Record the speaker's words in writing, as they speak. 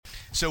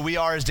So we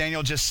are, as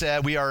Daniel just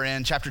said, we are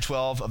in chapter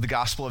 12 of the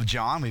Gospel of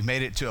John. We've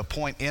made it to a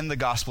point in the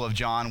Gospel of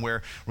John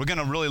where we're going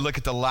to really look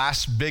at the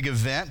last big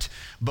event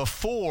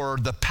before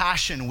the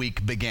Passion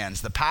Week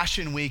begins. The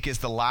Passion Week is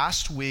the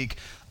last week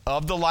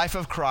of the life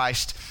of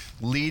Christ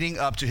leading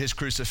up to his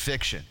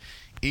crucifixion.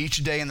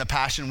 Each day in the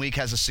Passion Week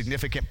has a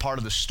significant part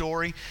of the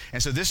story.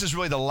 And so this is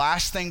really the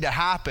last thing to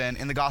happen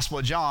in the Gospel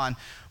of John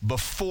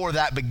before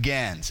that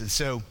begins. And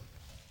so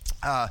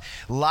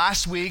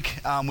last week,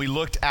 we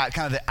looked at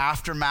kind of the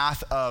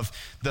aftermath of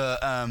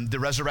the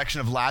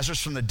resurrection of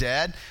Lazarus from the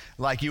dead.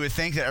 Like, you would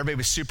think that everybody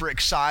was super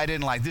excited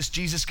and like, this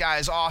Jesus guy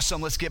is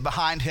awesome, let's get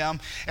behind him.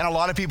 And a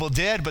lot of people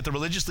did, but the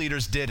religious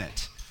leaders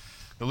didn't.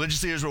 The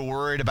religious leaders were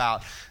worried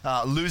about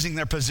losing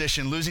their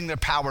position, losing their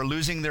power,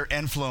 losing their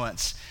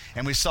influence.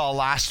 And we saw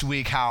last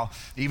week how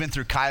even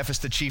through Caiaphas,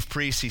 the chief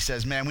priest, he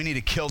says, man, we need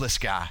to kill this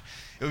guy.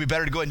 It would be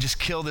better to go ahead and just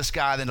kill this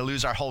guy than to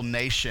lose our whole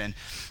nation.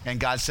 And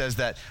God says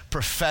that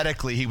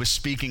prophetically he was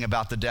speaking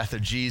about the death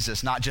of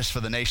Jesus, not just for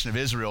the nation of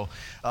Israel,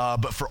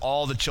 but for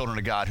all the children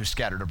of God who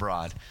scattered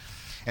abroad.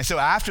 And so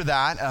after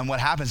that, what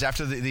happens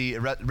after the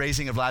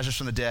raising of Lazarus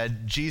from the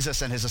dead,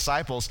 Jesus and his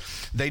disciples,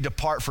 they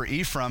depart for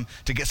Ephraim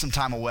to get some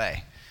time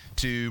away,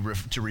 to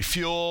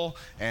refuel,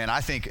 and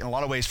I think in a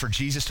lot of ways for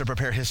Jesus to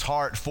prepare his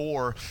heart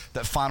for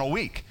that final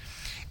week.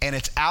 And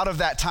it's out of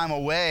that time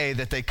away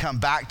that they come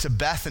back to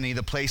Bethany,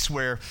 the place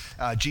where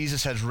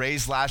Jesus has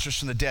raised Lazarus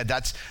from the dead.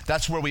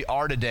 That's where we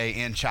are today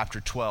in chapter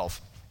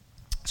 12.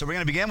 So we're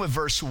going to begin with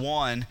verse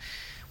 1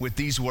 with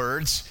these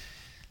words.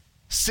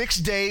 6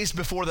 days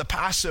before the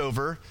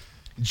Passover,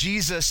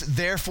 Jesus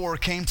therefore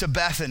came to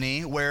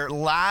Bethany where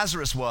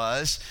Lazarus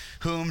was,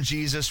 whom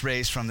Jesus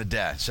raised from the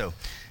dead. So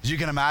as you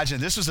can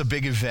imagine, this was a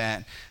big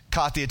event,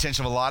 caught the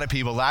attention of a lot of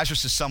people.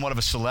 Lazarus is somewhat of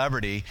a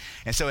celebrity.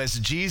 And so as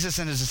Jesus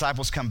and his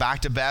disciples come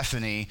back to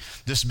Bethany,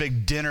 this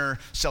big dinner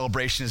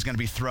celebration is going to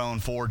be thrown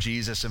for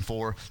Jesus and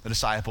for the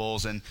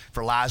disciples and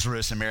for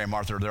Lazarus and Mary and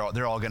Martha.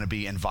 They're all going to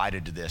be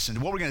invited to this.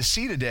 And what we're going to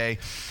see today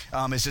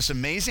is this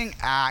amazing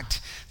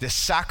act, this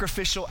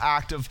sacrificial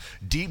act of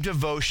deep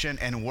devotion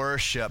and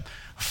worship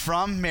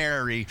from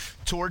Mary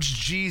towards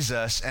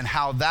Jesus, and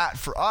how that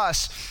for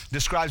us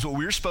describes what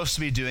we're supposed to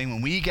be doing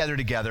when we gather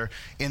together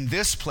in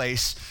this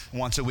place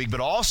once a week, but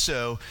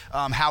also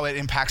how it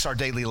impacts our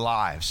daily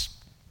lives.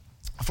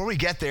 Before we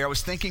get there, I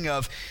was thinking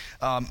of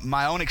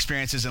my own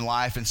experiences in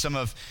life and some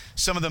of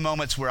the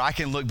moments where I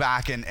can look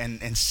back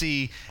and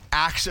see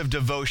acts of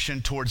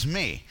devotion towards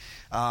me.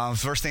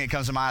 First thing that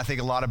comes to mind, I think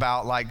a lot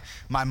about like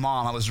my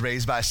mom. I was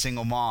raised by a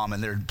single mom,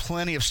 and there are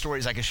plenty of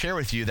stories I could share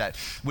with you that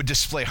would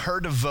display her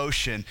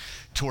devotion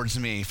towards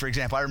me. For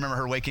example, I remember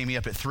her waking me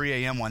up at 3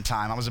 a.m. one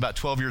time. I was about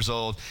 12 years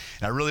old,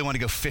 and I really wanted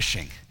to go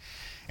fishing.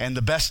 And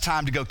the best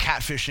time to go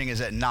catfishing is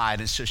at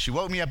night. And so she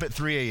woke me up at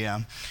 3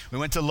 a.m. We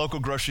went to the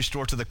local grocery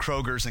store, to the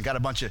Kroger's, and got a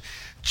bunch of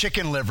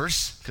chicken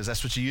livers, because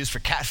that's what you use for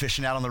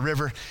catfishing out on the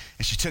river.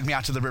 And she took me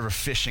out to the river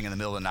fishing in the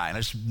middle of the night. And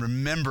I just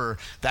remember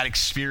that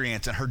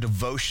experience and her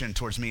devotion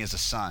towards me as a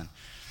son.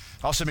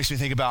 Also makes me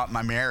think about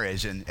my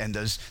marriage and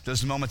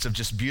those moments of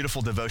just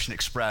beautiful devotion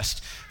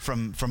expressed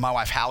from my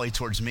wife Hallie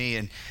towards me.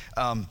 And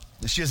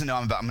she doesn't know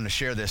I'm going to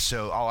share this,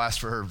 so I'll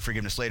ask for her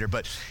forgiveness later.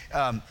 But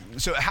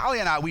so Hallie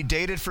and I, we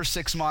dated for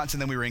 6 months,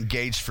 and then we were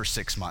engaged for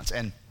 6 months.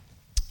 And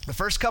the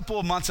first couple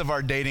of months of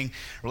our dating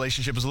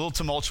relationship was a little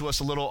tumultuous,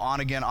 a little on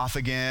again, off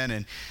again,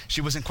 and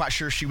she wasn't quite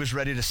sure she was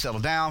ready to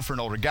settle down for an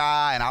older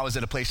guy, and I was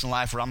at a place in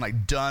life where I'm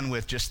like done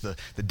with just the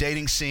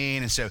dating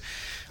scene. And so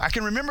I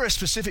can remember a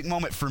specific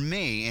moment for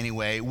me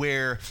anyway,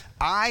 where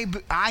I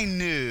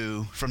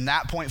knew from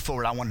that point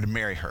forward I wanted to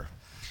marry her.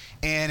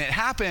 And it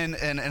happened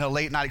in a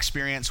late night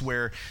experience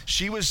where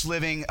she was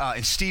living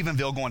in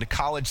Stephenville, going to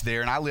college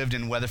there, and I lived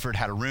in Weatherford,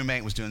 had a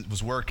roommate,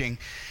 was working.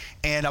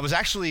 And I was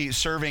actually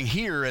serving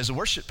here as a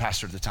worship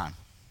pastor at the time.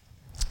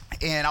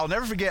 And I'll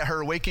never forget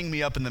her waking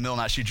me up in the middle of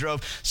the night. She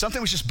drove, something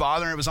was just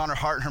bothering her. It was on her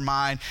heart and her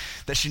mind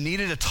that she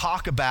needed to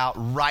talk about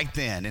right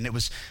then. And it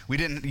was,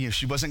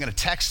 she wasn't going to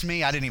text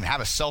me. I didn't even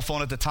have a cell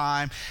phone at the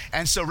time.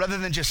 And so rather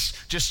than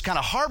just kind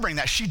of harboring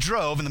that, she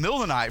drove in the middle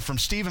of the night from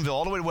Stephenville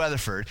all the way to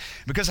Weatherford.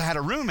 Because I had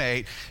a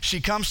roommate,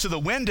 she comes to the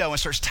window and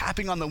starts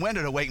tapping on the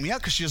window to wake me up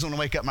because she doesn't want to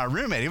wake up my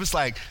roommate. It was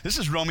like, this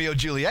is Romeo and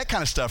Juliet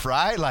kind of stuff,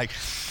 right? Like,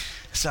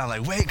 so I'm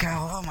like, wait,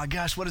 oh my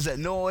gosh, what is that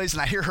noise?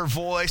 And I hear her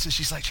voice, and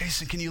she's like,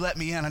 Jason, can you let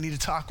me in? I need to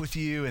talk with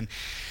you.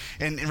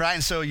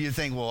 And so you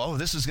think, well,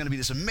 this is going to be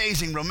this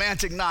amazing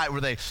romantic night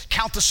where they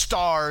count the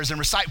stars and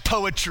recite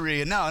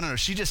poetry. And no,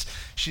 she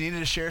needed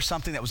to share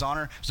something that was on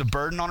her. It was a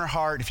burden on her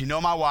heart. If you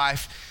know my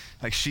wife,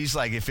 like she's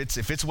like, if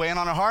it's weighing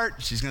on her heart,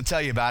 she's going to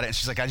tell you about it. And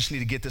she's like, I just need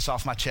to get this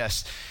off my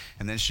chest.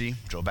 And then she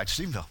drove back to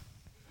Stephenville.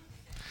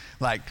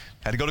 Like,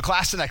 I had to go to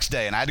class the next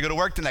day, and I had to go to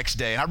work the next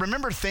day. And I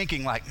remember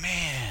thinking like,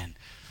 man,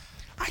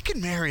 I could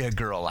marry a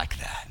girl like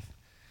that,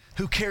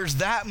 who cares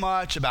that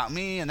much about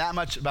me and that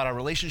much about our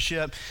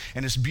relationship,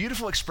 and this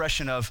beautiful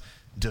expression of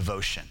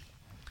devotion.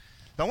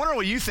 I wonder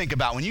what you think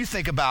about when you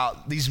think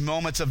about these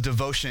moments of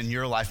devotion in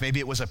your life. Maybe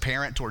it was a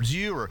parent towards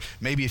you, or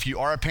maybe if you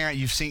are a parent,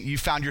 you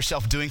found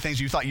yourself doing things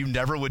you thought you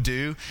never would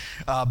do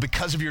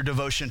because of your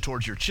devotion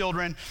towards your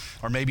children,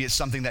 or maybe it's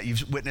something that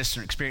you've witnessed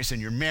and experienced in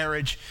your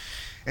marriage.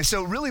 And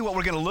so really what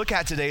we're going to look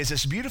at today is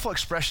this beautiful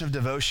expression of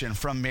devotion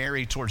from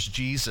Mary towards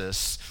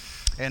Jesus,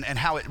 and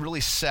how it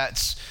really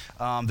sets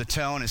the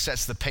tone and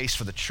sets the pace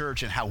for the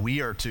church, and how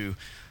we are to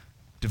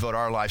devote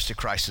our lives to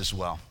Christ as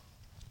well.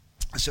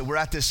 So we're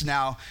at this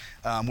now,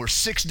 we're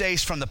 6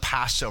 days from the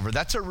Passover.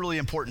 That's a really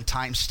important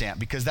timestamp,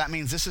 because that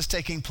means this is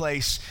taking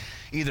place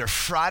either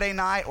Friday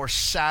night or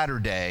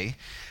Saturday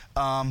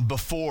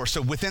before.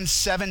 So within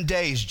 7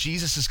 days,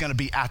 Jesus is going to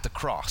be at the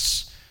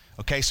cross.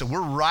 Okay, so we're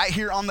right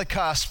here on the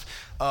cusp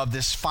of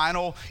this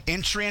final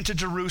entry into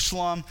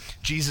Jerusalem,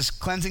 Jesus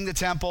cleansing the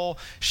temple,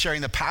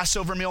 sharing the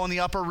Passover meal in the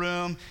upper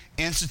room,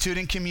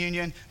 instituting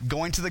communion,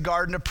 going to the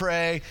garden to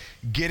pray,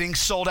 getting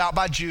sold out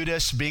by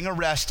Judas, being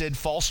arrested,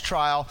 false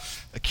trial,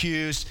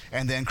 accused,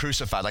 and then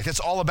crucified. Like, that's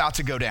all about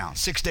to go down,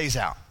 6 days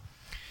out.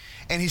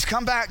 And he's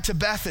come back to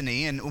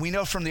Bethany, and we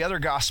know from the other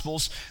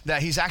Gospels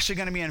that he's actually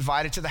going to be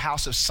invited to the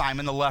house of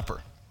Simon the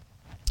leper.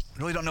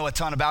 Really don't know a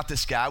ton about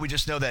this guy. We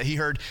just know that he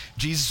heard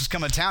Jesus was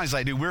coming to town. He's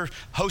like, dude, we're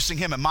hosting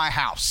him at my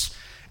house.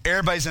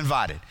 Everybody's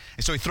invited.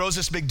 And so he throws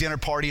this big dinner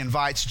party,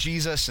 invites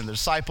Jesus and the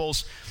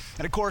disciples.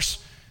 And of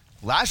course,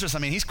 Lazarus,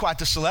 he's quite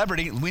the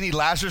celebrity. We need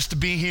Lazarus to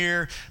be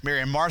here.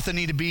 Mary and Martha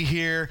need to be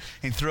here.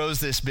 And he throws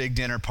this big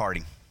dinner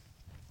party.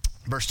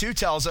 Verse 2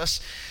 tells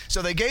us,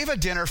 so they gave a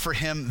dinner for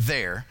him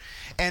there,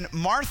 and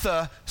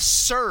Martha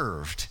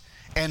served,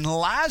 and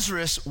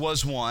Lazarus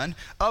was one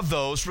of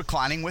those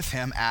reclining with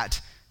him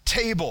at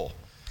table.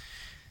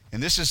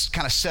 And this is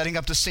kind of setting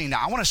up the scene.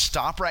 Now I want to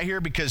stop right here,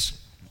 because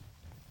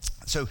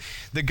so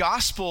the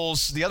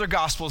other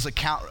Gospels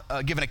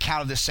give an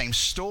account of this same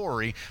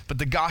story, but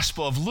the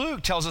Gospel of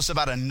Luke tells us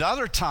about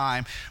another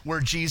time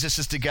where Jesus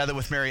is together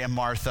with Mary and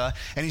Martha,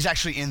 and he's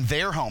actually in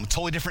their home.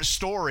 Totally different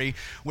story,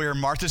 where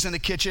Martha's in the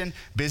kitchen,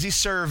 busy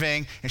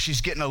serving, and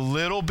she's getting a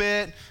little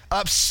bit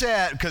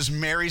upset because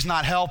Mary's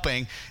not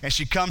helping, and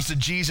she comes to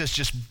Jesus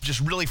just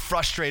really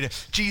frustrated.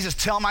 Jesus,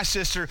 tell my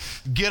sister,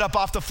 get up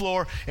off the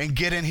floor and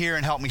get in here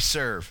and help me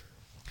serve.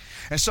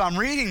 And so I'm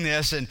reading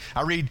this, and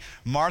I read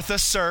Martha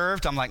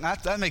served. I'm like,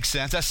 that makes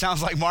sense. That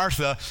sounds like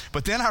Martha.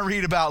 But then I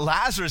read about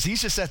Lazarus.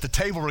 He's just at the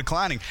table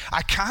reclining.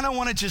 I kind of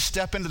want to just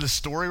step into the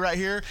story right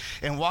here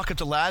and walk up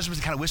to Lazarus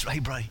and kind of whisper, hey,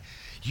 buddy,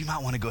 you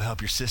might want to go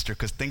help your sister,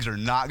 because things are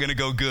not going to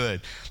go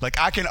good. Like,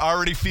 I can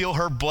already feel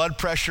her blood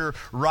pressure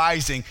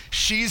rising.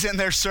 She's in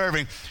there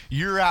serving.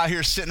 You're out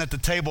here sitting at the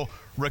table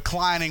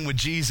reclining with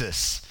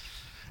Jesus.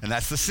 And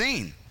that's the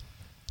scene.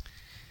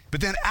 But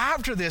then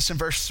after this, in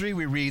verse 3,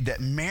 we read that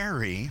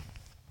Mary,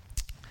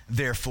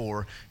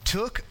 therefore,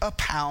 took a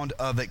pound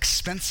of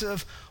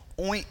expensive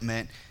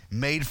ointment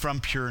made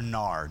from pure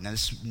nard. Now,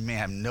 this may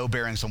have no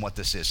bearings on what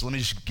this is, so let me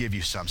just give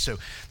you some. So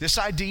this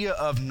idea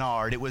of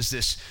nard, it was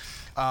this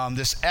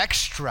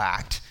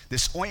extract,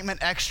 this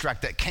ointment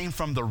extract that came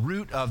from the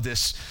root of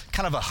this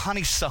kind of a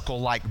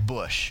honeysuckle-like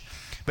bush.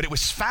 But it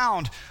was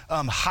found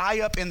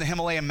high up in the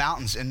Himalayan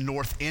mountains in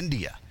North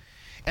India.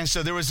 And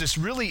so there was this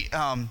really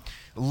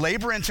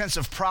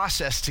labor-intensive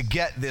process to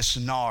get this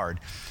nard.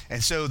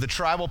 And so the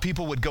tribal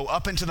people would go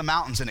up into the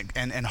mountains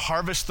and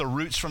harvest the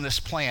roots from this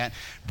plant,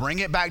 bring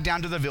it back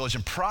down to the village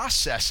and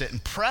process it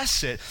and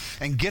press it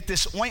and get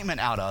this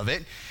ointment out of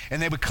it.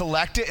 And they would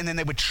collect it, and then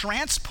they would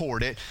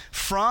transport it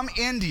from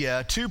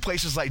India to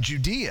places like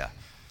Judea,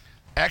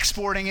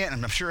 exporting it,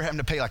 and I'm sure having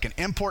to pay like an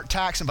import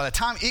tax. And by the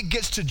time it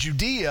gets to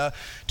Judea,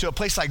 to a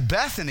place like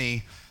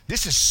Bethany,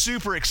 this is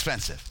super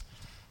expensive.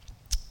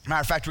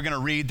 Matter of fact, we're going to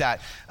read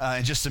that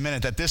in just a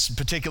minute, that this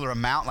particular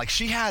amount, like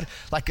she had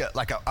like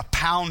a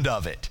pound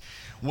of it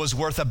was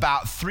worth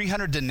about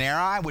 300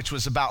 denarii, which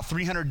was about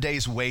 300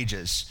 days'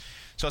 wages.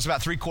 So it's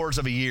about 3/4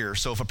 of a year.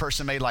 So if a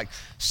person made like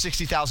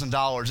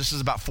 $60,000, this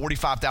is about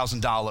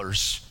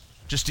 $45,000,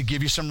 just to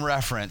give you some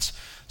reference.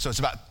 So it's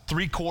about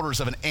 3/4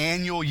 of an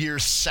annual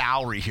year's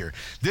salary here.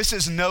 This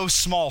is no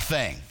small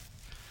thing.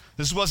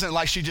 This wasn't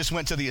like she just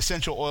went to the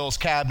essential oils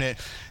cabinet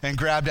and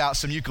grabbed out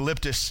some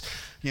eucalyptus,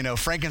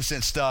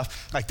 frankincense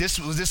stuff. Like this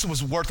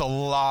was worth a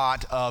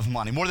lot of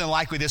money. More than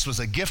likely, this was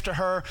a gift to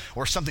her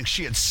or something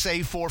she had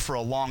saved for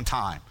a long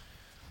time.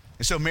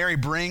 And so Mary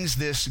brings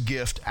this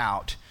gift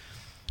out,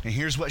 and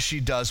here's what she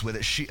does with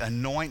it. She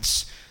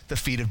anoints the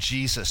feet of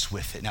Jesus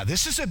with it. Now,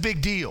 this is a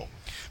big deal,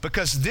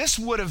 because this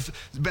would have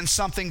been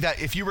something that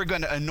if you were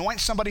going to anoint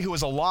somebody who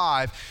was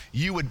alive,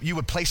 you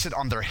would place it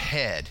on their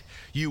head.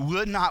 You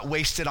would not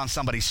waste it on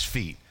somebody's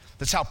feet.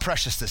 That's how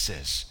precious this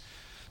is.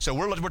 So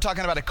we're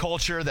talking about a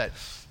culture that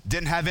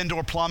didn't have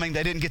indoor plumbing.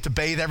 They didn't get to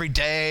bathe every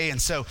day.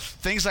 And so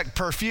things like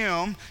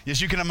perfume,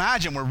 as you can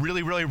imagine, were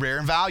really, really rare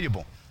and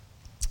valuable.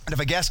 And if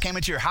a guest came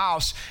into your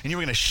house and you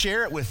were going to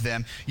share it with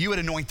them, you would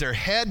anoint their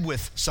head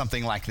with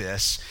something like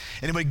this,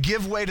 and it would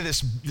give way to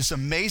this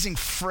amazing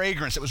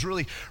fragrance that was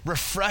really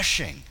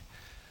refreshing.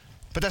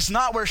 But that's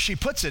not where she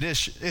puts it,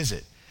 is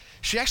it?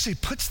 She actually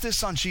puts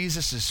this on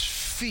Jesus'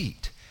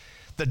 feet.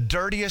 the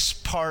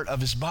dirtiest part of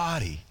his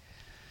body.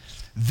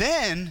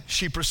 Then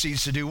she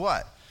proceeds to do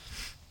what?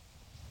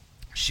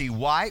 She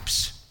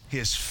wipes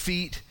his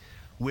feet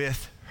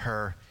with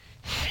her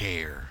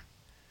hair.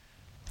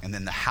 And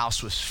then the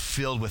house was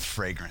filled with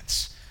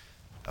fragrance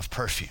of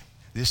perfume.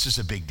 This is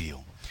a big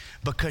deal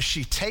because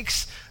she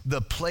takes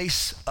the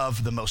place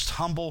of the most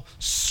humble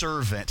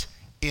servant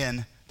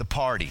in the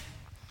party,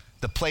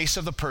 the place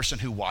of the person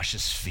who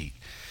washes feet.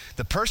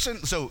 The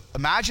person, so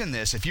imagine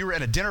this, if you were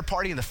at a dinner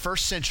party in the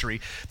first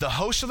century, the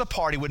host of the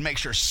party would make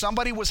sure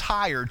somebody was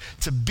hired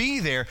to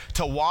be there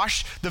to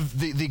wash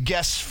the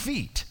guests'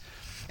 feet.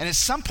 And at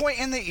some point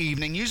in the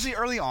evening, usually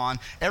early on,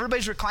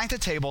 everybody's reclined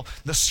at the table,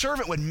 the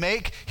servant would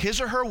make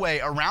his or her way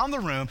around the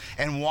room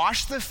and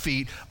wash the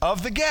feet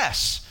of the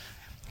guests.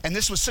 And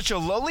this was such a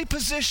lowly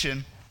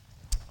position,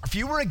 if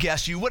you were a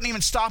guest, you wouldn't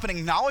even stop and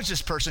acknowledge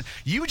this person.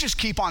 You would just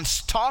keep on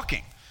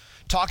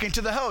talking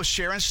to the host,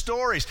 sharing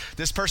stories.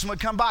 This person would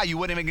come by. You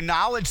wouldn't even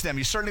acknowledge them.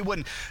 You certainly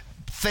wouldn't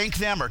thank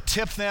them or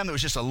tip them. It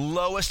was just the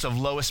lowest of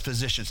lowest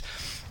positions.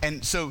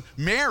 And so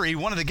Mary,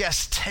 one of the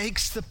guests,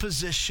 takes the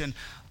position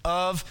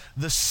of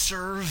the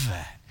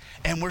servant.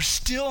 And we're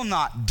still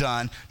not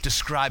done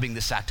describing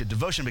this act of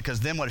devotion,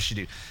 because then what does she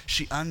do?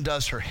 She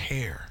undoes her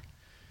hair.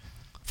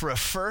 For a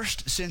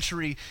first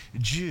century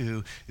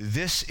Jew,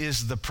 this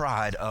is the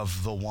pride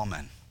of the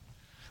woman.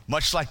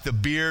 Much like the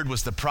beard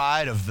was the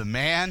pride of the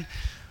man,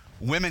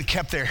 women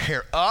kept their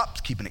hair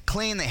up, keeping it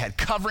clean. They had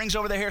coverings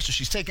over their hair. So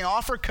she's taking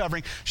off her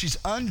covering. She's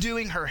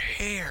undoing her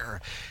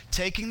hair,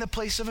 taking the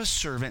place of a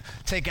servant,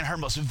 taking her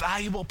most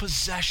valuable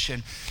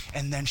possession,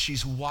 and then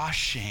she's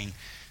washing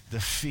the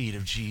feet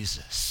of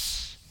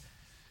Jesus.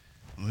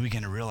 And we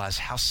begin to realize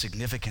how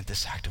significant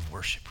this act of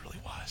worship really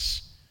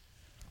was.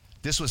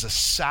 This was a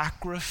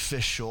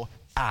sacrificial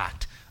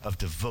act of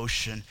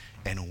devotion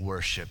and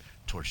worship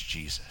towards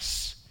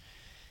Jesus.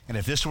 And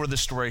if this were the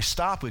story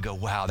stopped, we go,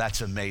 wow,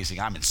 that's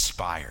amazing. I'm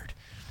inspired.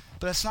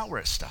 But that's not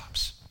where it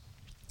stops.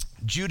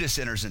 Judas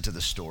enters into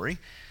the story.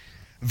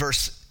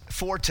 Verse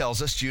 4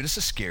 tells us Judas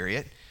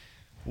Iscariot,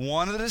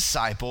 one of the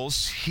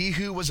disciples, he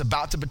who was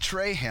about to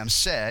betray him,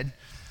 said,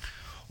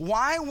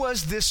 "Why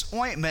was this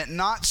ointment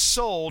not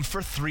sold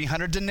for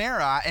 300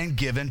 denarii and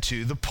given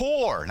to the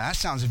poor?" Now that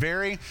sounds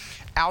very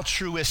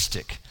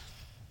altruistic.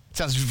 It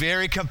sounds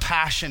very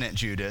compassionate,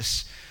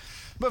 Judas.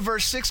 But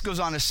verse 6 goes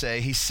on to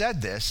say, he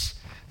said this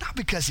not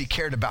because he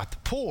cared about the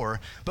poor,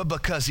 but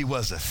because he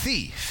was a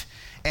thief.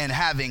 And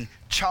having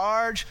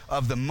charge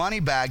of the money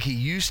bag, he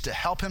used to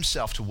help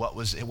himself to what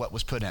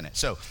was put in it.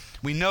 So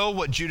we know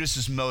what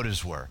Judas's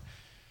motives were.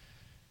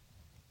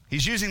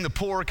 He's using the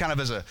poor kind of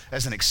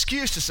as an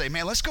excuse to say,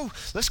 man, let's go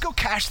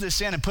cash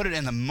this in and put it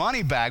in the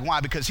money bag.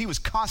 Why? Because he was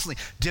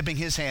constantly dipping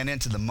his hand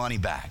into the money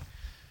bag.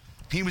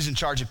 He was in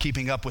charge of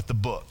keeping up with the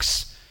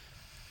books.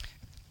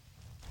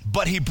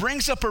 But he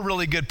brings up a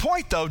really good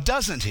point, though,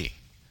 doesn't he?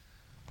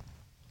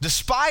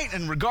 Despite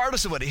and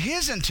regardless of what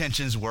his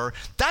intentions were,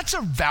 that's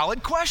a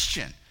valid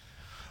question.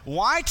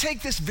 Why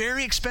take this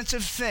very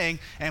expensive thing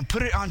and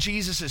put it on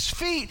Jesus'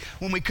 feet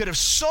when we could have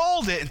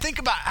sold it? And think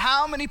about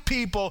how many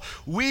people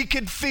we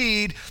could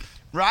feed,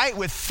 right,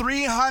 with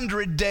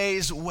 300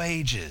 days'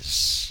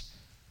 wages.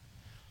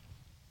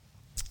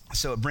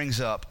 So it brings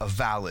up a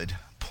valid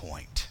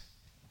point.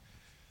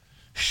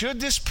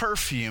 Should this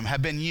perfume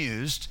have been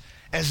used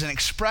as an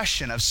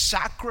expression of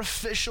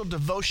sacrificial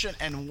devotion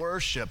and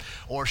worship,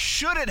 or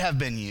should it have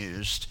been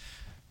used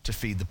to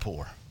feed the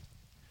poor?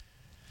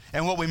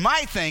 And what we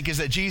might think is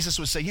that Jesus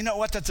would say, you know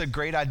what, that's a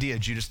great idea,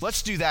 Judas.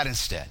 Let's do that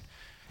instead.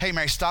 Hey,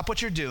 Mary, stop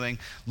what you're doing.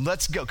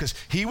 Let's go. Because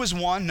he was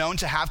one known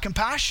to have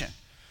compassion.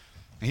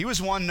 He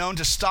was one known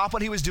to stop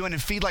what he was doing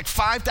and feed like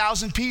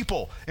 5,000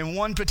 people in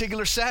one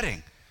particular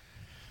setting.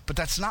 But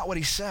that's not what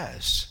he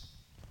says.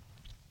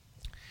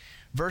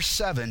 Verse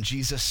 7,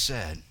 Jesus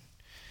said,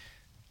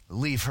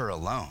 "Leave her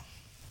alone.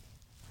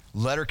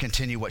 Let her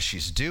continue what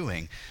she's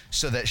doing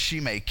so that she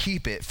may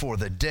keep it for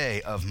the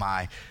day of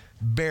my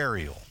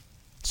burial."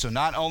 So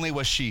not only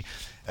was she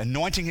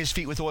anointing his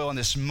feet with oil in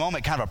this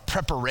moment, kind of a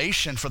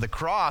preparation for the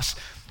cross,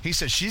 he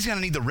said she's going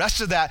to need the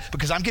rest of that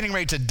because I'm getting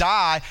ready to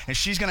die and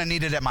she's going to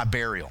need it at my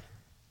burial.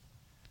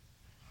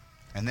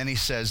 And then he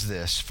says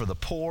this, "For the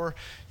poor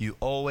you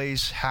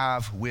always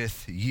have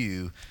with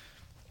you,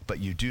 but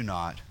you do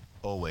not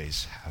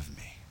always have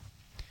me."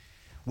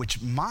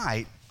 Which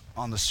might,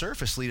 on the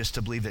surface, lead us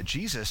to believe that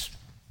Jesus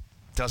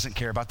doesn't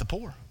care about the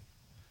poor.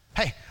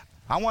 Hey,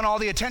 I want all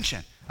the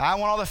attention. I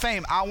want all the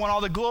fame. I want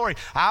all the glory.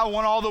 I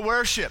want all the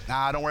worship.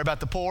 Nah, don't worry about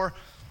the poor.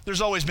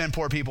 There's always been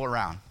poor people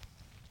around.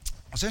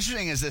 What's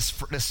interesting is this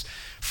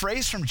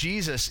phrase from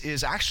Jesus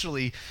is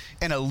actually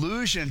an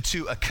allusion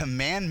to a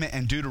commandment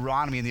in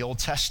Deuteronomy in the Old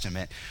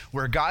Testament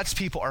where God's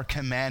people are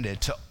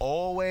commanded to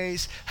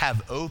always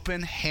have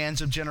open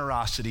hands of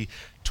generosity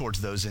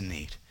towards those in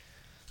need.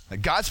 Now,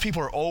 God's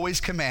people are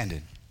always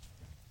commanded,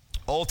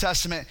 Old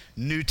Testament,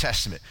 New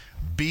Testament,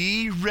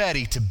 be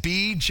ready to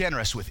be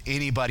generous with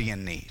anybody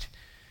in need.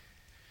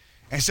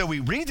 And so we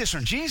read this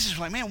from Jesus,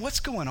 we're like, man,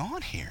 what's going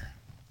on here?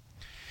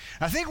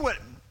 And I think what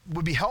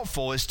would be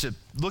helpful is to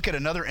look at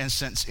another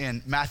instance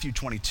in Matthew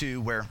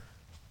 22 where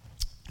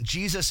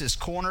Jesus is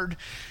cornered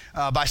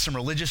by some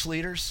religious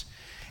leaders,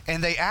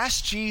 and they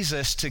ask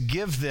Jesus to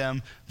give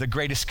them the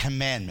greatest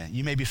commandment.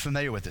 You may be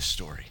familiar with this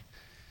story.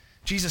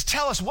 Jesus,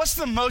 tell us, what's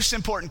the most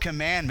important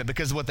commandment?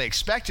 Because what they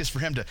expect is for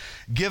him to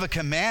give a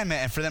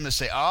commandment and for them to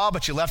say, oh,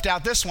 but you left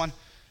out this one.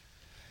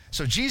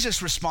 So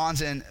Jesus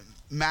responds in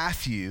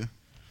Matthew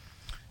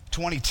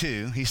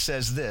 22. He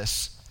says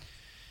this,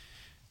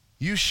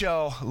 you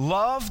shall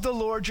love the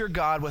Lord your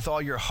God with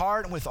all your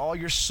heart and with all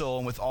your soul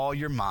and with all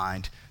your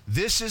mind.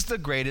 This is the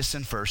greatest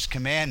and first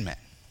commandment.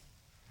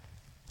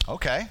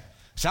 Okay,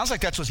 sounds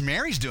like that's what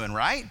Mary's doing,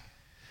 right?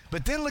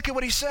 But then look at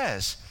what he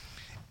says.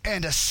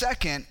 And a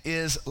second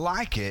is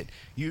like it,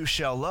 you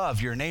shall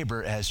love your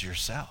neighbor as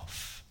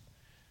yourself.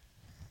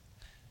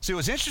 See,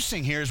 what's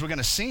interesting here is we're going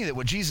to see that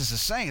what Jesus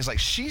is saying is like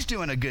she's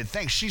doing a good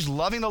thing. She's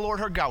loving the Lord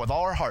her God with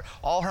all her heart,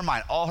 all her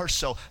mind, all her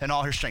soul, and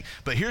all her strength.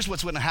 But here's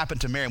what's going to happen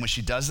to Mary when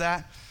she does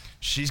that.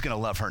 She's going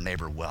to love her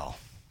neighbor well.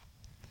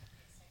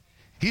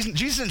 Jesus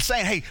isn't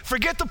saying, hey,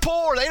 forget the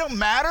poor. They don't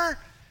matter.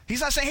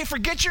 He's not saying, hey,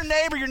 forget your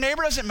neighbor. Your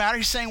neighbor doesn't matter.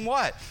 He's saying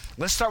what?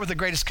 Let's start with the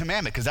greatest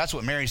commandment because that's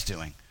what Mary's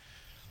doing.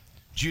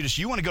 Judas,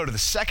 you want to go to the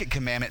second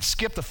commandment,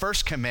 skip the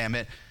first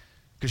commandment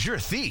because you're a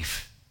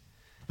thief.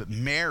 But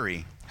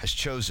Mary has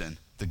chosen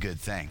the good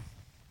thing.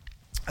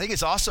 I think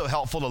it's also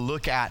helpful to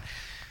look at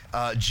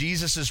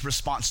Jesus'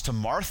 response to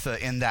Martha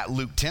in that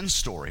Luke 10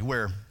 story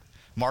where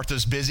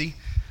Martha's busy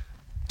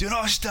doing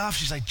all this stuff.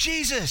 She's like,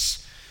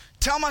 Jesus,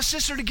 tell my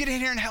sister to get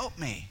in here and help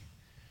me.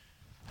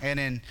 And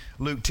in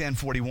Luke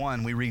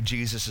 10:41, we read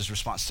Jesus'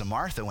 response to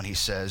Martha when he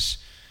says,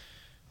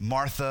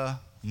 Martha,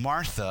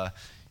 Martha,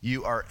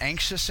 you are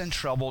anxious and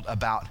troubled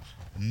about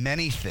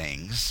many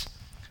things,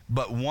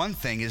 but one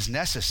thing is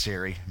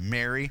necessary.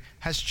 Mary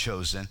has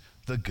chosen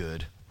the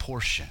good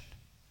portion,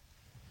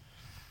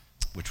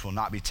 which will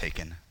not be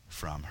taken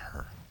from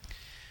her.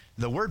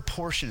 The word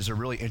portion is a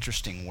really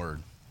interesting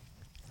word.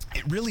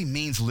 It really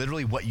means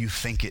literally what you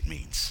think it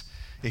means.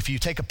 If you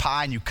take a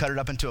pie and you cut it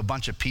up into a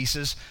bunch of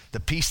pieces, the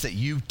piece that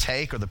you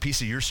take or the piece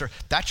that you're serving,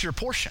 that's your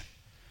portion.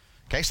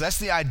 Okay, so that's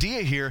the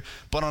idea here,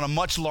 but on a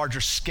much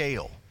larger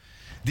scale.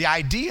 The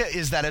idea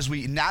is that as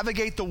we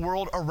navigate the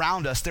world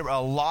around us, there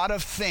are a lot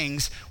of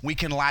things we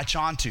can latch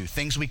onto,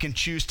 things we can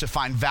choose to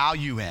find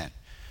value in.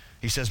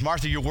 He says,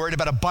 Martha, you're worried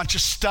about a bunch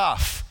of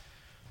stuff,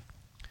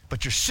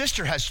 but your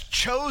sister has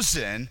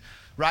chosen,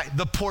 right,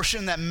 the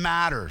portion that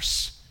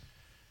matters,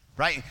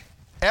 right?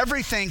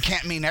 Everything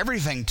can't mean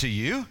everything to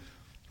you,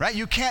 right?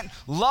 You can't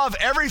love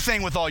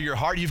everything with all your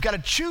heart. You've got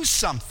to choose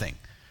something.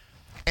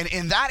 And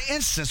in that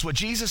instance, what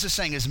Jesus is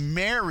saying is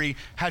Mary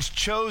has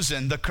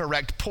chosen the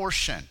correct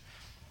portion.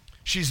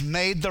 She's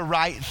made the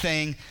right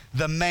thing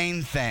the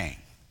main thing.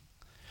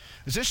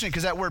 It's interesting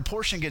because that word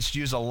portion gets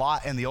used a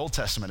lot in the Old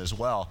Testament as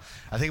well.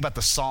 I think about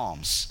the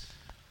Psalms.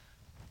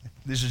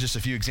 These are just a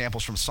few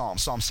examples from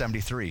Psalms. Psalm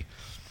 73.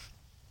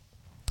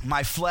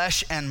 My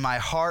flesh and my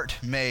heart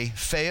may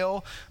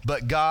fail,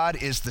 but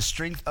God is the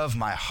strength of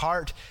my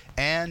heart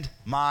and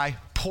my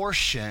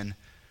portion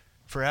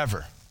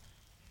forever.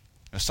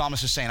 The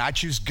psalmist is saying, I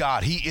choose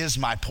God. He is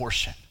my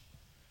portion.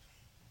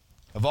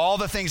 Of all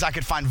the things I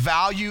could find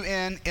value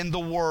in the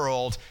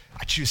world,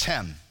 I choose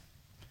him.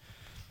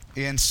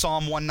 In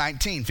Psalm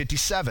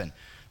 119:57,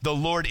 the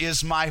Lord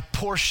is my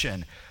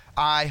portion.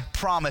 I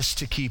promise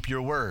to keep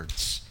your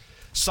words.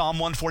 Psalm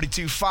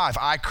 142:5,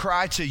 I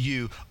cry to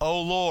you, O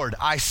Lord,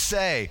 I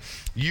say,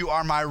 you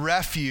are my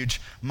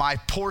refuge, my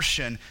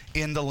portion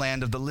in the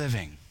land of the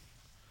living.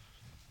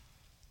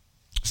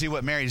 See,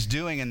 what Mary's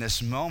doing in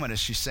this moment is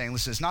she's saying,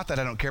 listen, it's not that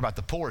I don't care about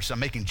the poor, so I'm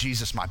making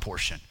Jesus my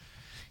portion.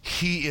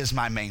 He is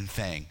my main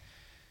thing.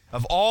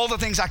 Of all the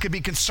things I could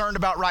be concerned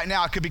about right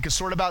now, I could be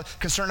concerned about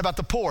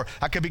the poor.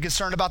 I could be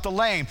concerned about the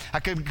lame. I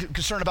could be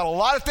concerned about a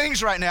lot of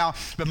things right now,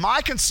 but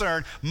my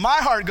concern, my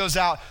heart goes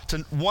out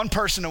to one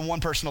person and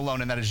one person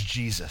alone, and that is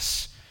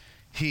Jesus.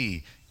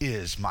 He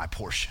is my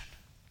portion.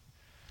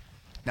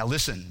 Now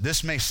listen,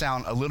 this may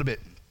sound a little bit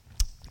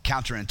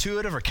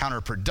counterintuitive or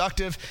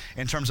counterproductive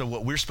in terms of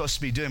what we're supposed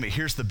to be doing, but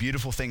here's the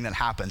beautiful thing that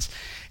happens.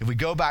 If we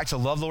go back to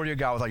love the Lord your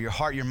God with all your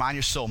heart, your mind,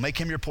 your soul, make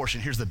him your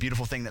portion, here's the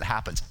beautiful thing that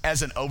happens.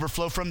 As an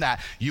overflow from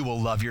that, you will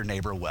love your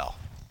neighbor well.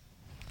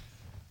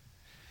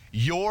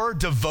 Your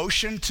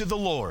devotion to the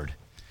Lord,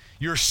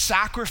 your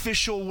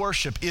sacrificial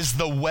worship is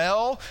the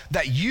well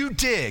that you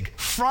dig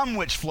from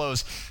which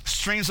flows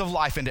streams of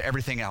life into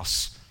everything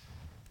else.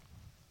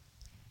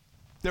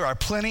 There are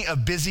plenty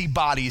of busy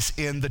bodies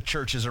in the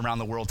churches around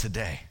the world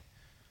today.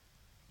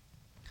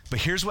 But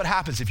here's what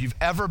happens. If you've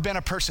ever been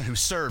a person who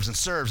serves and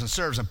serves and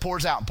serves and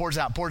pours out and pours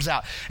out and pours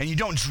out, and you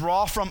don't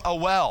draw from a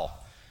well,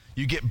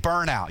 you get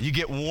burnout, you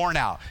get worn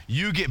out,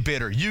 you get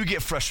bitter, you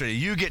get frustrated,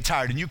 you get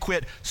tired, and you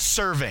quit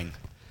serving.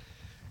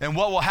 And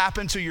what will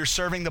happen to your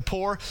serving the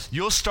poor?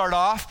 You'll start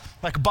off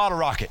like a bottle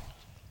rocket,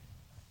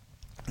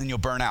 and you'll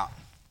burn out.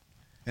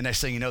 And next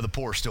thing you know, the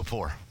poor are still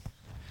poor.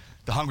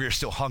 The hungry are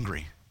still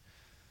hungry.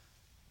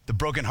 The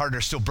brokenhearted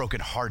are still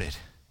brokenhearted.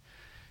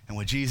 And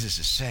what Jesus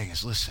is saying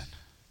is, listen,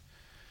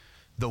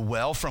 The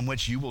well from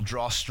which you will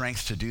draw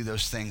strength to do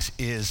those things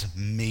is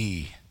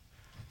me.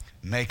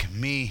 Make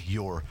me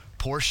your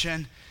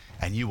portion,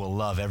 and you will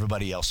love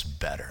everybody else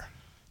better.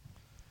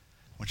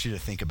 I want you to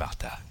think about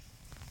that.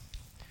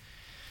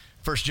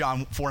 1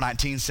 John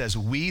 4:19 says,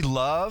 we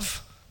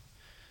love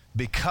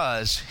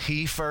because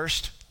he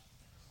first,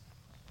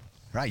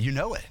 right? You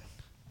know it.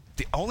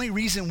 The only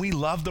reason we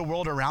love the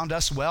world around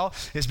us well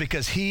is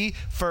because he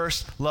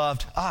first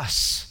loved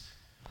us.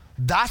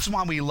 That's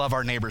why we love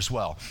our neighbors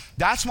well.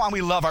 That's why we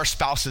love our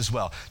spouses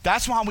well.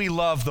 That's why we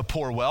love the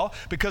poor well,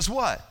 because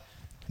what?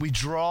 We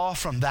draw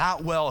from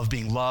that well of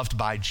being loved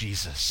by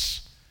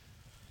Jesus.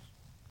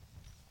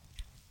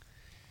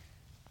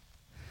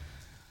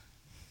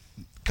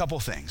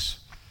 Couple things.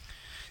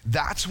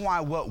 That's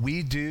why what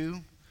we do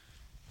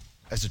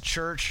as a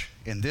church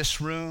in this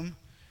room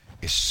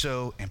is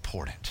so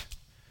important.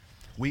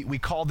 We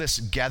call this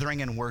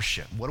gathering and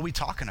worship. What are we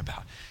talking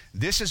about?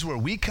 This is where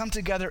we come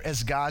together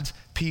as God's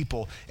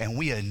people and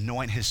we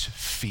anoint his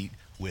feet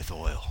with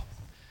oil.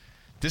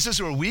 This is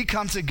where we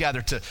come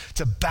together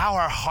to bow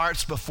our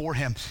hearts before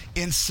him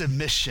in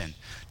submission,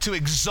 to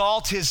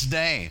exalt his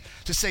name,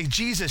 to say,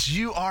 Jesus,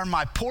 you are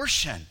my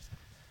portion.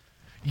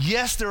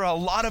 Yes, there are a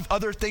lot of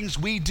other things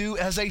we do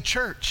as a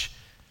church.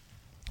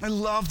 I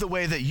love the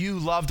way that you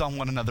loved on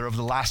one another over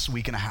the last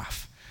week and a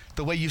half,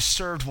 the way you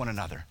served one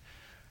another,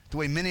 the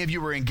way many of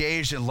you were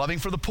engaged in loving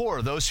for the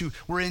poor, those who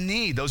were in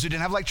need, those who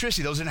didn't have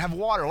electricity, those who didn't have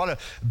water, a lot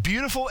of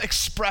beautiful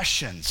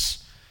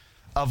expressions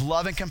of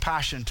love and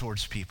compassion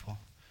towards people.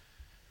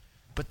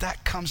 But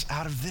that comes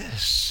out of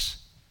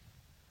this.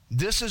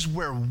 This is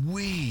where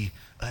we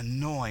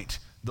anoint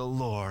the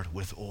Lord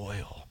with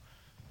oil.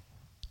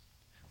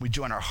 We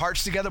join our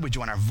hearts together, we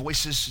join our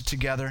voices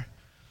together.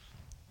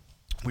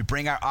 We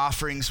bring our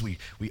offerings, we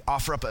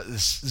offer up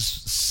this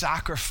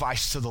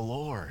sacrifice to the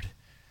Lord.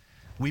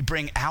 We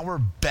bring our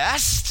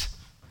best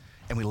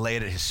and we lay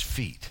it at his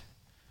feet.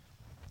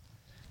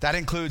 That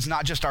includes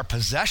not just our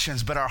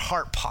possessions, but our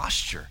heart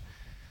posture.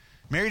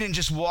 Mary didn't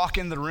just walk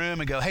in the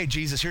room and go, hey,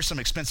 Jesus, here's some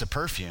expensive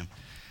perfume.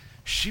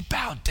 She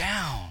bowed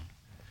down.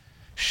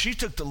 She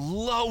took the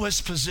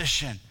lowest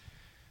position.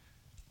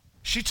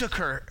 She took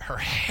her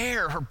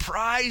hair, her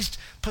prized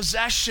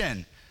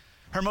possession,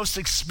 her most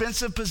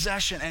expensive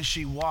possession, and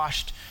she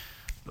washed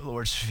the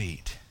Lord's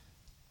feet.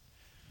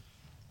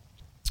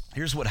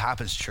 Here's what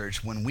happens,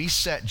 church. When we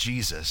set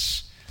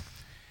Jesus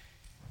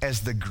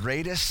as the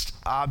greatest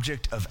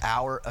object of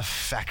our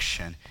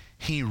affection,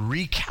 he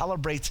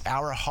recalibrates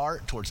our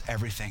heart towards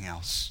everything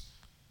else.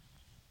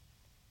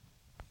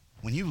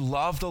 When you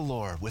love the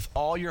Lord with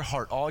all your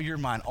heart, all your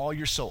mind, all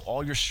your soul,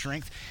 all your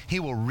strength, he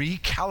will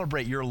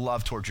recalibrate your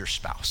love towards your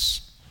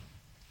spouse.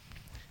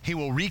 He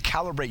will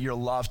recalibrate your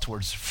love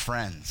towards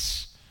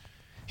friends.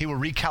 He will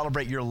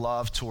recalibrate your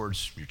love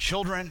towards your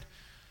children,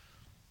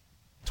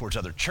 towards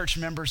other church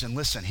members. And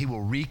listen, he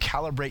will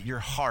recalibrate your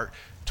heart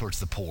towards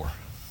the poor.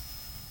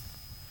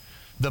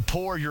 The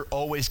poor you're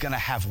always going to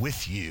have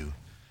with you.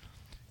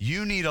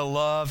 You need a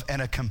love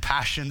and a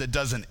compassion that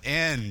doesn't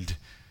end.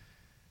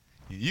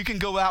 You can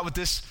go out with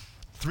this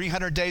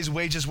 300 days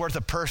wages worth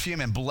of perfume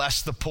and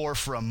bless the poor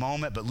for a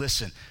moment, but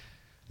listen,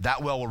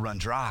 that well will run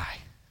dry.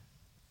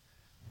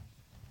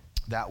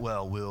 That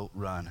well will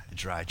run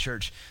dry.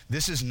 Church,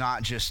 this is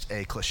not just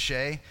a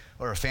cliche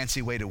or a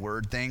fancy way to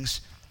word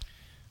things.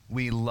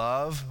 We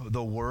love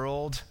the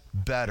world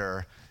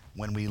better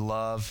when we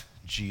love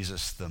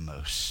Jesus the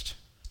most.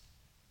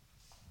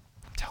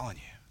 I'm telling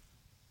you.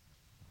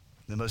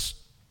 The most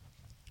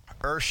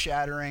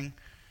earth-shattering,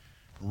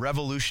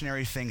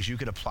 revolutionary things you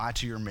could apply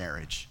to your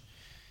marriage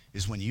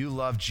is when you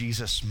love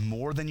Jesus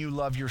more than you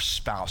love your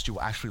spouse, you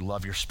will actually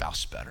love your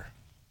spouse better.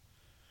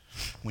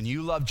 When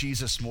you love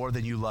Jesus more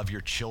than you love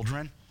your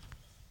children,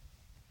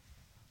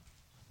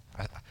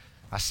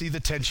 I see the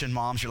tension,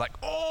 moms. You're like,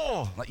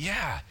 oh,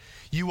 yeah.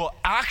 You will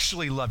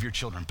actually love your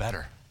children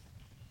better.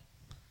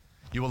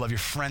 You will love your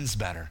friends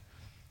better.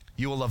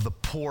 You will love the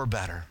poor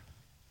better.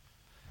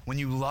 When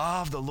you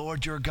love the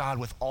Lord your God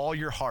with all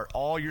your heart,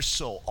 all your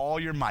soul, all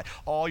your might,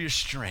 all your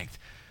strength,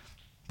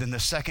 then the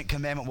second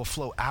commandment will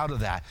flow out of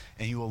that,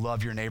 and you will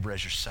love your neighbor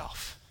as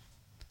yourself.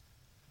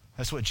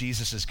 That's what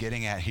Jesus is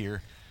getting at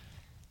here.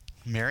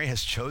 Mary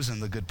has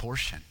chosen the good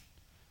portion.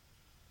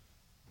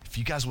 If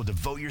you guys will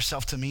devote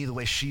yourself to me the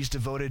way she's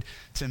devoted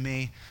to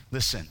me,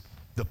 listen,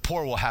 the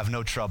poor will have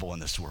no trouble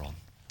in this world.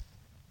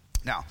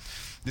 Now,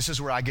 this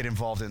is where I get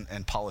involved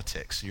in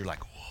politics. You're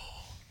like, whoa.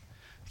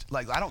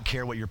 Like, I don't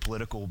care what your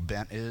political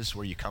bent is,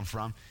 where you come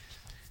from.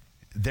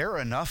 There are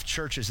enough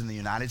churches in the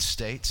United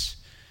States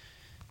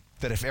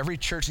that if every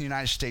church in the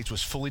United States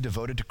was fully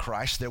devoted to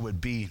Christ, there would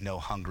be no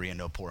hungry and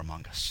no poor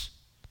among us.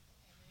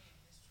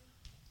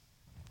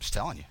 Just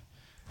telling you.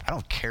 I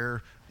don't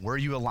care where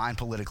you align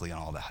politically and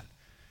all that.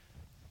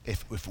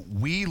 If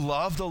we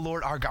love the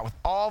Lord our God with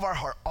all of our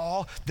heart,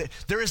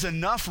 there is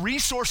enough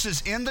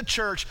resources in the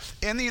church,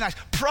 in the United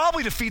States,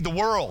 probably to feed the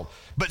world,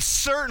 but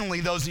certainly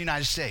those in the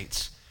United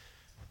States.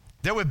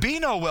 There would be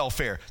no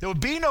welfare. There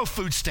would be no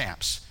food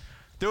stamps.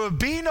 There would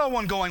be no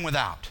one going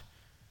without.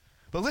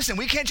 But listen,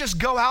 we can't just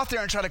go out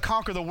there and try to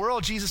conquer the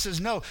world. Jesus says,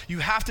 no, you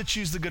have to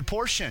choose the good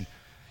portion.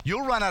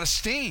 You'll run out of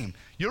steam.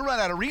 You'll run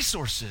out of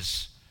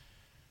resources.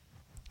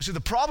 See, the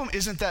problem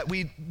isn't that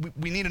we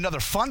need another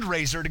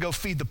fundraiser to go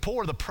feed the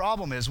poor. The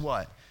problem is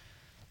what?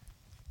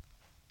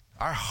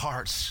 Our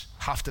hearts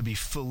have to be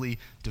fully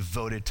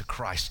devoted to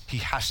Christ. He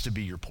has to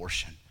be your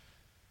portion.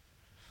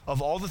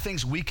 Of all the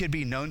things we could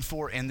be known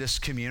for in this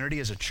community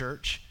as a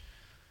church,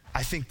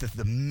 I think that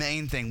the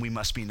main thing we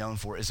must be known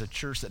for is a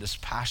church that is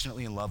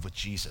passionately in love with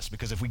Jesus.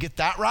 Because if we get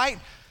that right,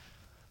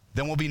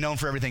 then we'll be known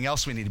for everything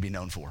else we need to be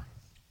known for.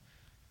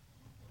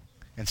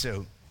 And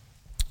so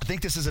I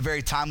think this is a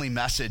very timely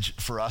message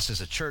for us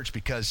as a church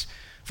because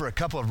for a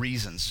couple of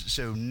reasons.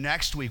 So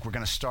next week, we're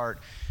going to start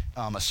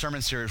a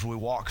sermon series where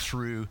we walk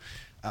through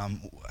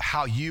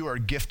how you are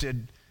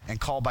gifted and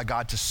called by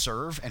God to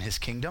serve in his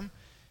kingdom.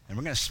 And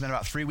we're going to spend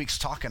about 3 weeks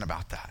talking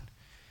about that.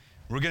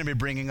 We're going to be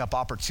bringing up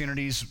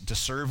opportunities to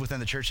serve within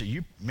the church that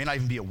you may not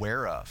even be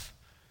aware of.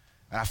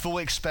 And I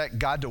fully expect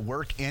God to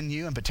work in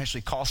you and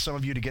potentially call some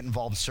of you to get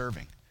involved in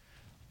serving.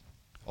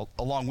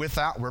 Along with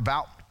that, we're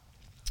about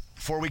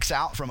 4 weeks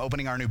out from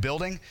opening our new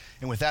building.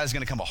 And with that is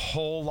going to come a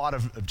whole lot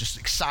of just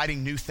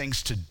exciting new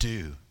things to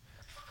do.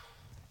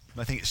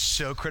 I think it's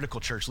so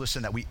critical, church,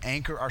 listen, that we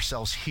anchor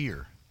ourselves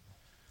here.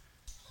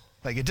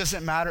 Like it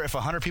doesn't matter if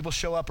 100 people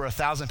show up or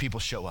 1,000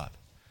 people show up.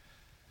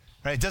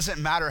 Right? It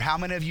doesn't matter how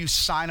many of you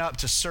sign up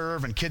to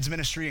serve in kids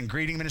ministry and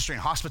greeting ministry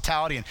and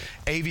hospitality and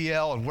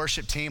AVL and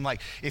worship team.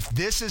 Like if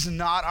this is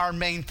not our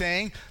main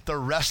thing, the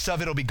rest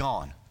of it will be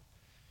gone.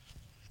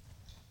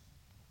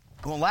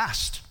 It won't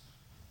last.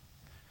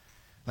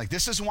 Like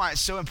this is why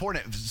it's so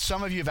important.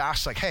 Some of you have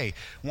asked like, hey,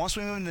 once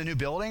we move into the new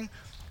building,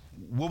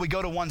 will we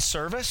go to one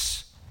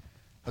service?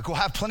 Like we'll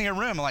have plenty of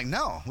room. I'm like,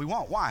 no, we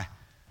won't. Why?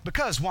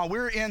 Because while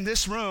we're in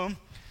this room,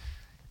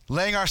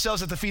 laying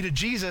ourselves at the feet of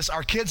Jesus,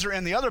 our kids are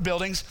in the other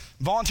buildings,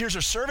 volunteers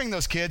are serving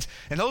those kids,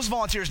 and those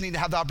volunteers need to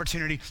have the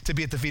opportunity to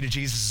be at the feet of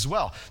Jesus as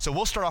well. So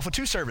we'll start off with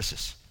 2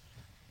 services.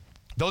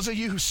 Those of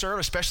you who serve,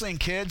 especially in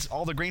kids,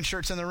 all the green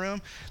shirts in the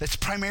room, that's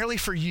primarily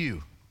for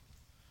you.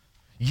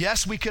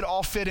 Yes, we could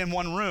all fit in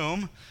one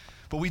room,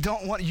 but we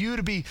don't want you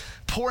to be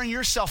pouring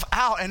yourself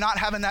out and not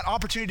having that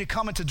opportunity to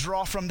come and to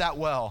draw from that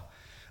well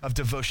of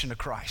devotion to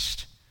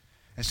Christ.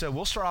 And so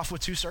we'll start off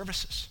with 2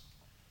 services,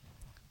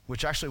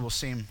 which actually will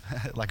seem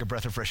like a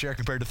breath of fresh air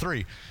compared to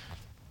 3.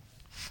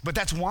 But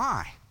that's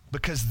why,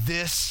 because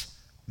this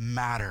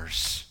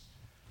matters.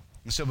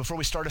 And so before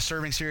we start a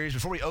serving series,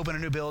 before we open a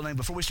new building,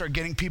 before we start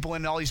getting people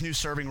in all these new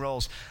serving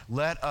roles,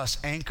 let us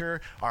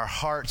anchor our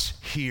hearts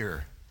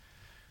here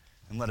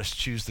and let us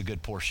choose the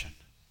good portion.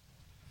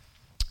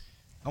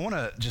 I want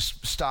to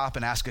just stop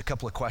and ask a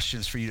couple of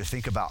questions for you to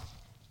think about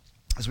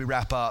as we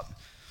wrap up.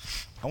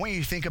 I want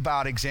you to think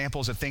about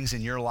examples of things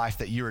in your life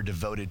that you are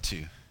devoted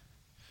to.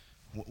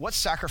 What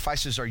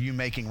sacrifices are you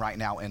making right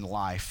now in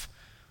life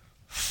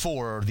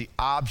for the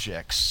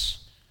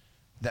objects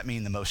that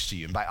mean the most to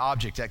you? And by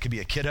object, that could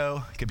be a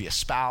kiddo, it could be a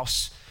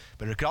spouse,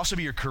 but it could also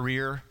be your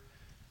career.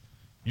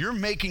 You're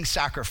making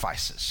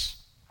sacrifices.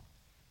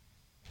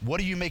 What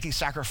are you making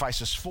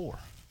sacrifices for?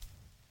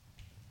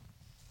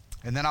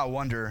 And then I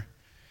wonder,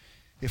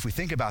 if we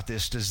think about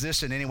this, does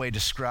this in any way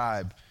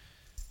describe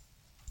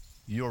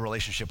your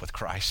relationship with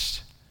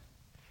Christ?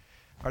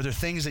 Are there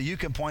things that you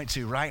can point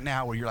to right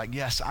now where you're like,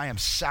 yes, I am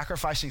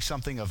sacrificing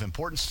something of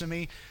importance to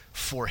me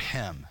for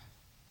him?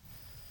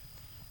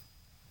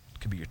 It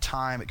could be your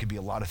time. It could be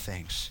a lot of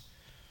things.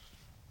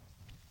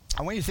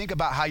 I want you to think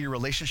about how your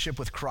relationship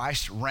with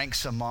Christ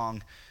ranks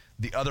among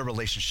the other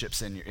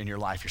relationships in your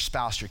life, your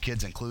spouse, your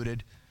kids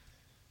included.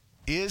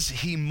 Is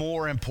he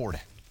more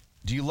important?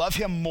 Do you love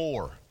him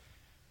more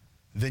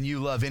than you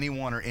love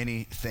anyone or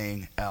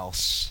anything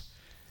else?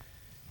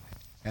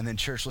 And then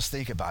church, let's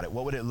think about it.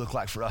 What would it look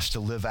like for us to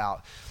live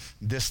out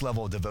this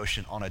level of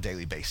devotion on a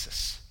daily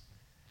basis?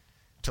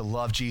 To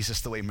love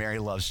Jesus the way Mary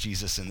loves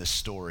Jesus in this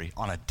story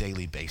on a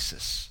daily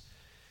basis.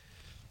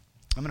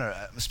 I'm going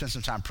to spend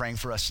some time praying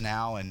for us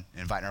now and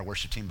inviting our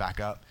worship team back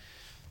up.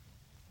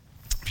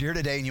 If you're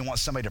here today and you want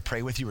somebody to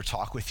pray with you or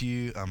talk with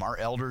you, our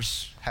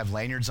elders have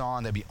lanyards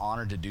on. They'd be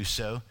honored to do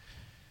so.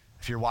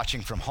 If you're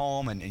watching from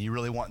home and you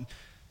really want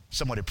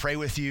someone to pray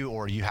with you,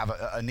 or you have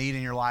a need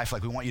in your life,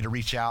 like we want you to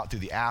reach out through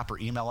the app or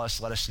email us,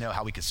 let us know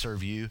how we could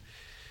serve you.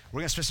 We're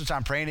going to spend some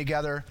time praying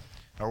together.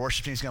 Our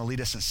worship team is going to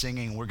lead us in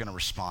singing, and we're going to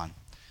respond.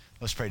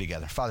 Let's pray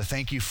together. Father,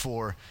 thank you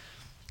for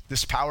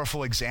this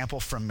powerful example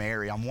from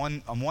Mary. On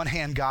one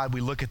hand, God,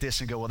 we look at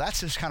this and go, well, that's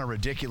just kind of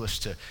ridiculous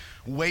to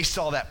waste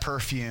all that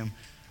perfume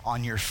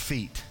on your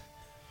feet.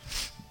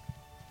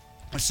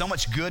 And so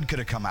much good could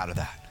have come out of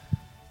that.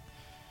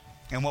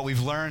 And what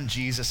we've learned,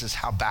 Jesus, is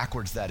how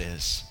backwards that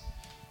is.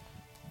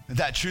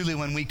 That truly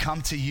when we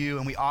come to you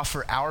and we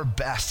offer our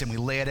best and we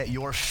lay it at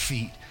your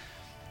feet,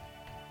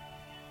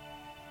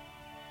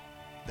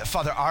 that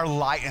Father, our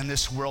light in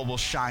this world will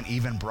shine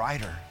even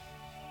brighter.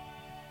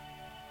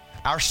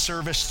 Our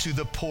service to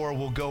the poor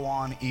will go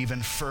on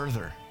even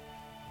further.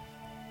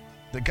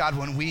 That God,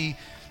 when we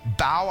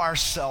bow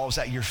ourselves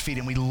at your feet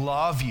and we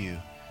love you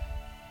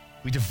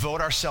We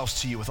devote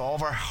ourselves to you with all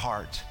of our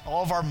heart,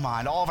 all of our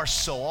mind, all of our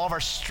soul, all of our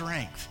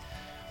strength.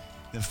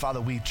 Then,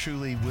 Father, we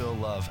truly will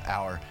love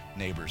our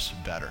neighbors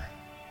better.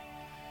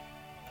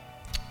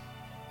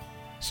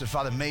 So,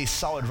 Father, may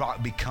Solid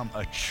Rock become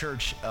a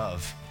church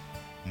of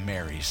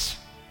Marys.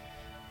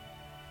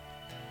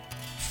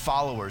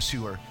 Followers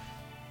who are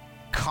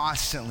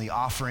constantly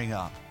offering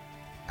up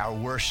our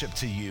worship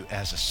to you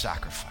as a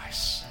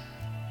sacrifice.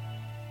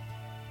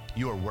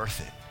 You are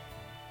worth it.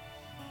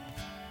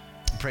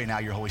 I pray now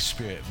your Holy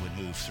Spirit would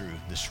move through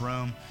this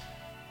room,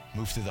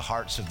 move through the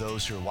hearts of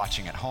those who are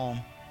watching at home.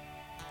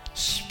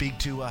 Speak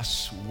to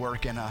us,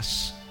 work in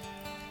us.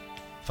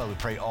 Father, we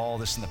pray all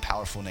this in the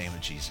powerful name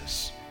of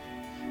Jesus.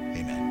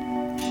 Amen.